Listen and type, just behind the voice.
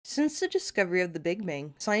Since the discovery of the Big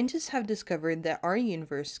Bang, scientists have discovered that our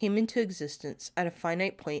universe came into existence at a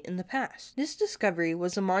finite point in the past. This discovery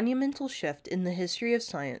was a monumental shift in the history of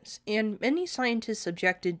science, and many scientists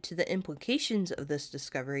objected to the implications of this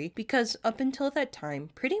discovery because up until that time,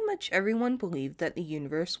 pretty much everyone believed that the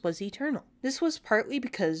universe was eternal. This was partly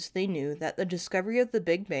because they knew that the discovery of the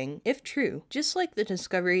Big Bang, if true, just like the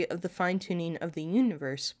discovery of the fine-tuning of the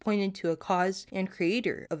universe, pointed to a cause and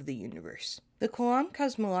creator of the universe. The Kalam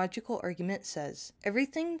Cosmological argument says,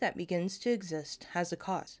 everything that begins to exist has a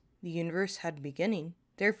cause. The universe had a beginning,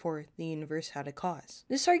 therefore the universe had a cause.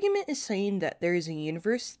 This argument is saying that there is a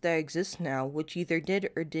universe that exists now which either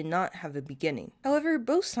did or did not have a beginning. However,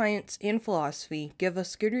 both science and philosophy give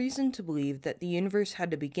us good reason to believe that the universe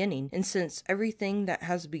had a beginning, and since everything that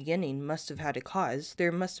has a beginning must have had a cause,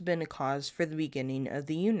 there must have been a cause for the beginning of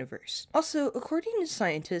the universe. Also, according to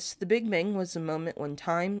scientists, the Big Bang was the moment when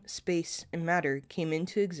time, space, and matter came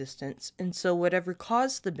into existence, and so whatever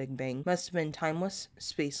caused the Big Bang must have been timeless,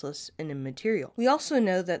 spaceless, and immaterial. We also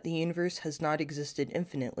know that the universe has not existed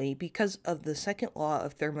infinitely because of the second law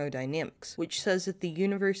of thermodynamics, which says that the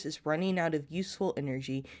universe is running out of useful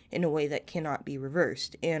energy in a way that cannot be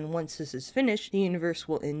reversed, and once this is finished, the universe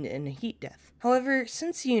will end in a heat death. However,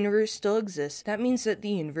 since the universe still exists, that means that the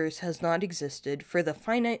universe has not existed for the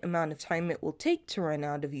finite amount of time it will take to run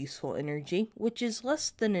out of useful energy, which is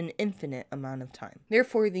less than an infinite amount of time.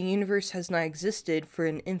 Therefore, the universe has not existed for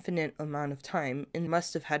an infinite amount of time and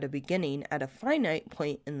must have had a beginning at a finite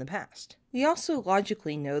point in the past. We also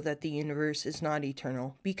logically know that the universe is not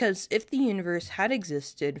eternal, because if the universe had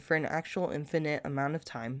existed for an actual infinite amount of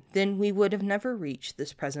time, then we would have never reached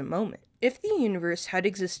this present moment. If the universe had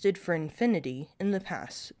existed for infinity in the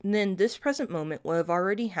past, then this present moment would have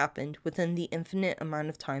already happened within the infinite amount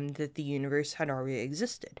of time that the universe had already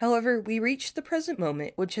existed. However, we reach the present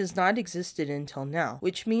moment, which has not existed until now,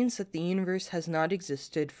 which means that the universe has not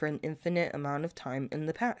existed for an infinite amount of time in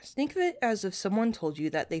the past. Think of it as if someone told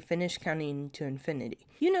you that they finished counting to infinity.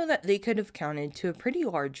 You know that they could have counted to a pretty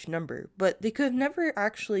large number, but they could have never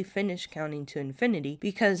actually finished counting to infinity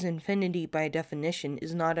because infinity by definition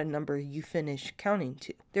is not a number you finish counting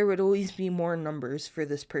to. There would always be more numbers for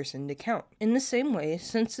this person to count. In the same way,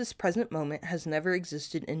 since this present moment has never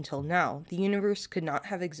existed until now, the universe could not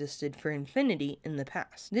have existed for infinity in the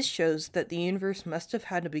past. This shows that the universe must have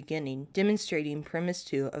had a beginning, demonstrating premise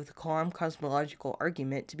 2 of the Kalam Cosmological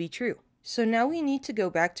argument to be true. So now we need to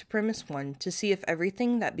go back to premise 1 to see if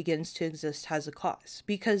everything that begins to exist has a cause,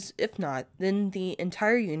 because if not, then the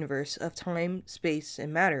entire universe of time, space,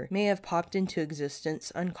 and matter may have popped into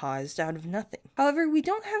existence uncaused out of nothing. However, we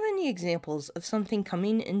don't have any examples of something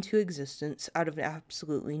coming into existence out of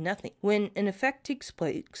absolutely nothing. When an effect takes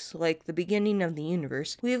place, like the beginning of the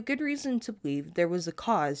universe, we have good reason to believe there was a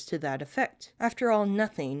cause to that effect. After all,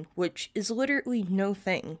 nothing, which is literally no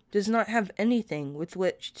thing, does not have anything with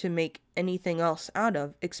which to make anything else out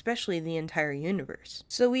of, especially the entire universe.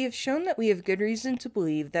 So we have shown that we have good reason to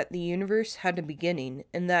believe that the universe had a beginning,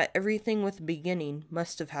 and that everything with a beginning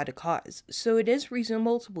must have had a cause. So it is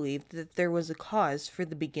reasonable to believe that there was a cause for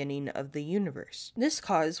the beginning of the universe. This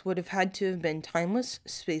cause would have had to have been timeless,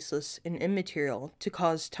 spaceless, and immaterial to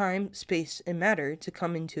cause time, space, and matter to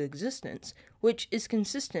come into existence, which is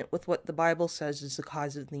consistent with what the Bible says is the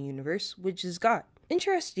cause of the universe, which is God.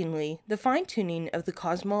 Interestingly, the fine-tuning of the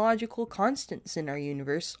cosmological constants in our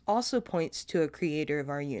universe also points to a creator of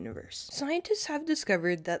our universe. Scientists have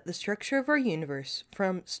discovered that the structure of our universe,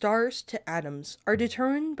 from stars to atoms, are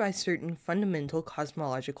determined by certain fundamental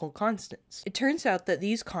cosmological constants. It turns out that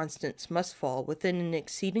these constants must fall within an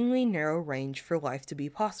exceedingly narrow range for life to be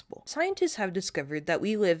possible. Scientists have discovered that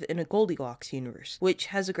we live in a Goldilocks universe, which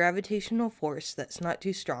has a gravitational force that's not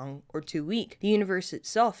too strong or too weak. The universe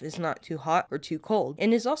itself is not too hot or too cold,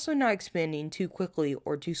 and is also not expanding too quickly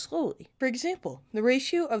or too slowly. For example, the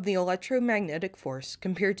ratio of the electromagnetic force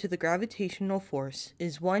compared to the gravitational force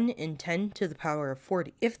is 1 in 10 to the power of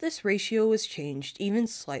 40. If this ratio was changed even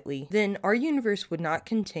slightly, then our universe would not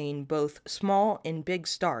contain both small and big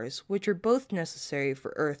stars, which are both necessary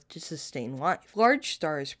for Earth to sustain life. Large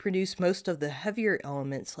stars produce most of the heavier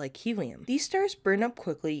elements like helium. These stars burn up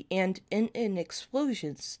quickly and end in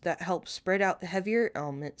explosions that help spread out the heavier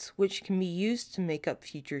elements, which can be used to make up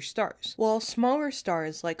future stars, while smaller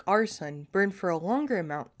stars like our sun burn for a longer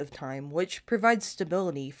amount of time, which provides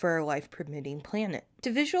stability for our life-permitting planet.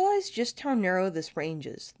 To visualize just how narrow this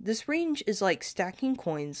range is like stacking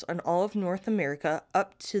coins on all of North America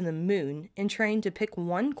up to the moon and trying to pick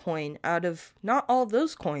one coin out of not all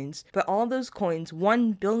those coins, but all those coins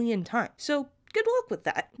 1 billion times. So good luck with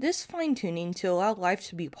that. This fine-tuning to allow life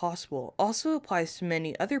to be possible also applies to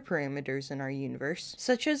many other parameters in our universe,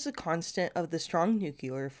 such as the constant of the strong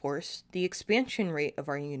nuclear force, the expansion rate of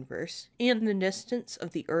our universe, and the distance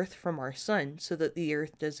of the Earth from our sun so that the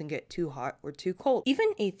Earth doesn't get too hot or too cold.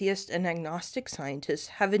 Even atheist and agnostic scientists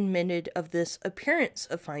have admitted of this appearance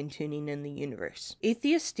of fine-tuning in the universe.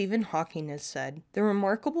 Atheist Stephen Hawking has said, "The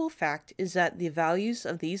remarkable fact is that the values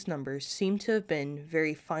of these numbers seem to have been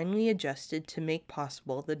very finely adjusted to make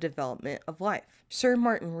possible the development of life." Sir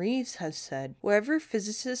Martin Rees has said, "Wherever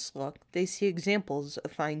physicists look, they see examples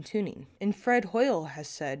of fine-tuning." And Fred Hoyle has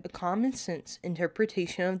said, "A common sense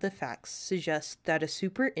interpretation of the facts suggests that a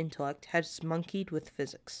super intellect has monkeyed with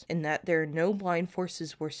physics, and that there are no blind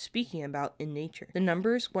forces worth speaking about in nature. The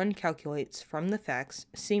numbers one calculates from the facts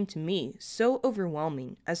seem to me so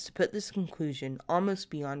overwhelming as to put this conclusion almost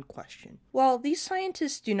beyond question." While these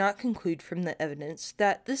scientists do not conclude from the evidence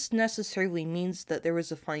that this necessarily means that there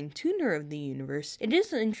was a fine-tuner of the universe, it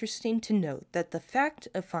is interesting to note that the fact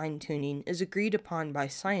of fine-tuning is agreed upon by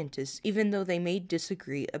scientists even though they may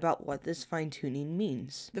disagree about what this fine-tuning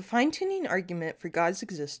means. The fine-tuning argument for God's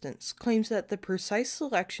existence claims that the precise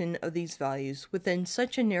selection of these values within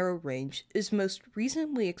such a narrow range is most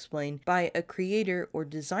reasonably explained by a creator or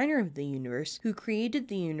designer of the universe who created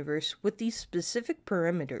the universe with these specific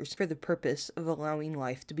parameters for the purpose of allowing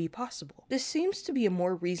life to be possible. This seems to be a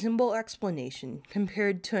more reasonable explanation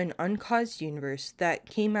compared to an uncaused universe that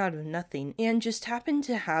came out of nothing and just happened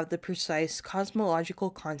to have the precise cosmological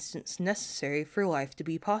constants necessary for life to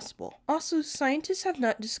be possible. Also, scientists have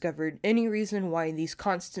not discovered any reason why these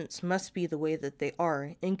constants must be the way that they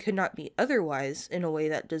are and could not be otherwise in a way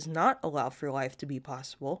that does not allow for life to be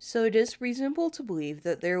possible, so it is reasonable to believe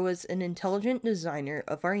that there was an intelligent designer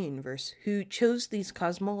of our universe who chose these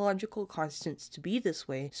cosmological constants to be this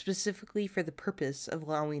way specifically for the purpose of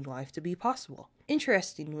allowing life to be possible.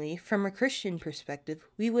 Interestingly, from a Christian perspective,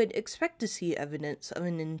 we would expect to see evidence of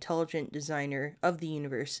an intelligent designer of the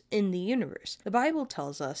universe in the universe. The Bible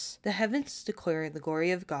tells us, "The heavens declare the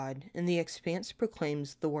glory of God, and the expanse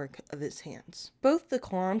proclaims the work of his hands." Both the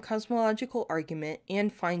Kalam Cosmological argument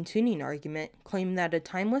and fine-tuning argument claim that a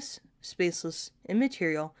timeless, spaceless,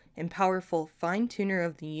 immaterial, and powerful fine-tuner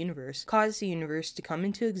of the universe caused the universe to come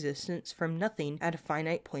into existence from nothing at a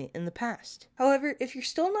finite point in the past. However, if you're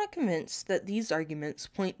still not convinced that these arguments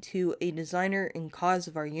point to a designer and cause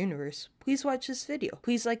of our universe, please watch this video.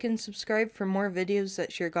 Please like and subscribe for more videos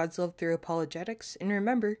that share God's love through apologetics, and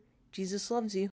remember, Jesus loves you.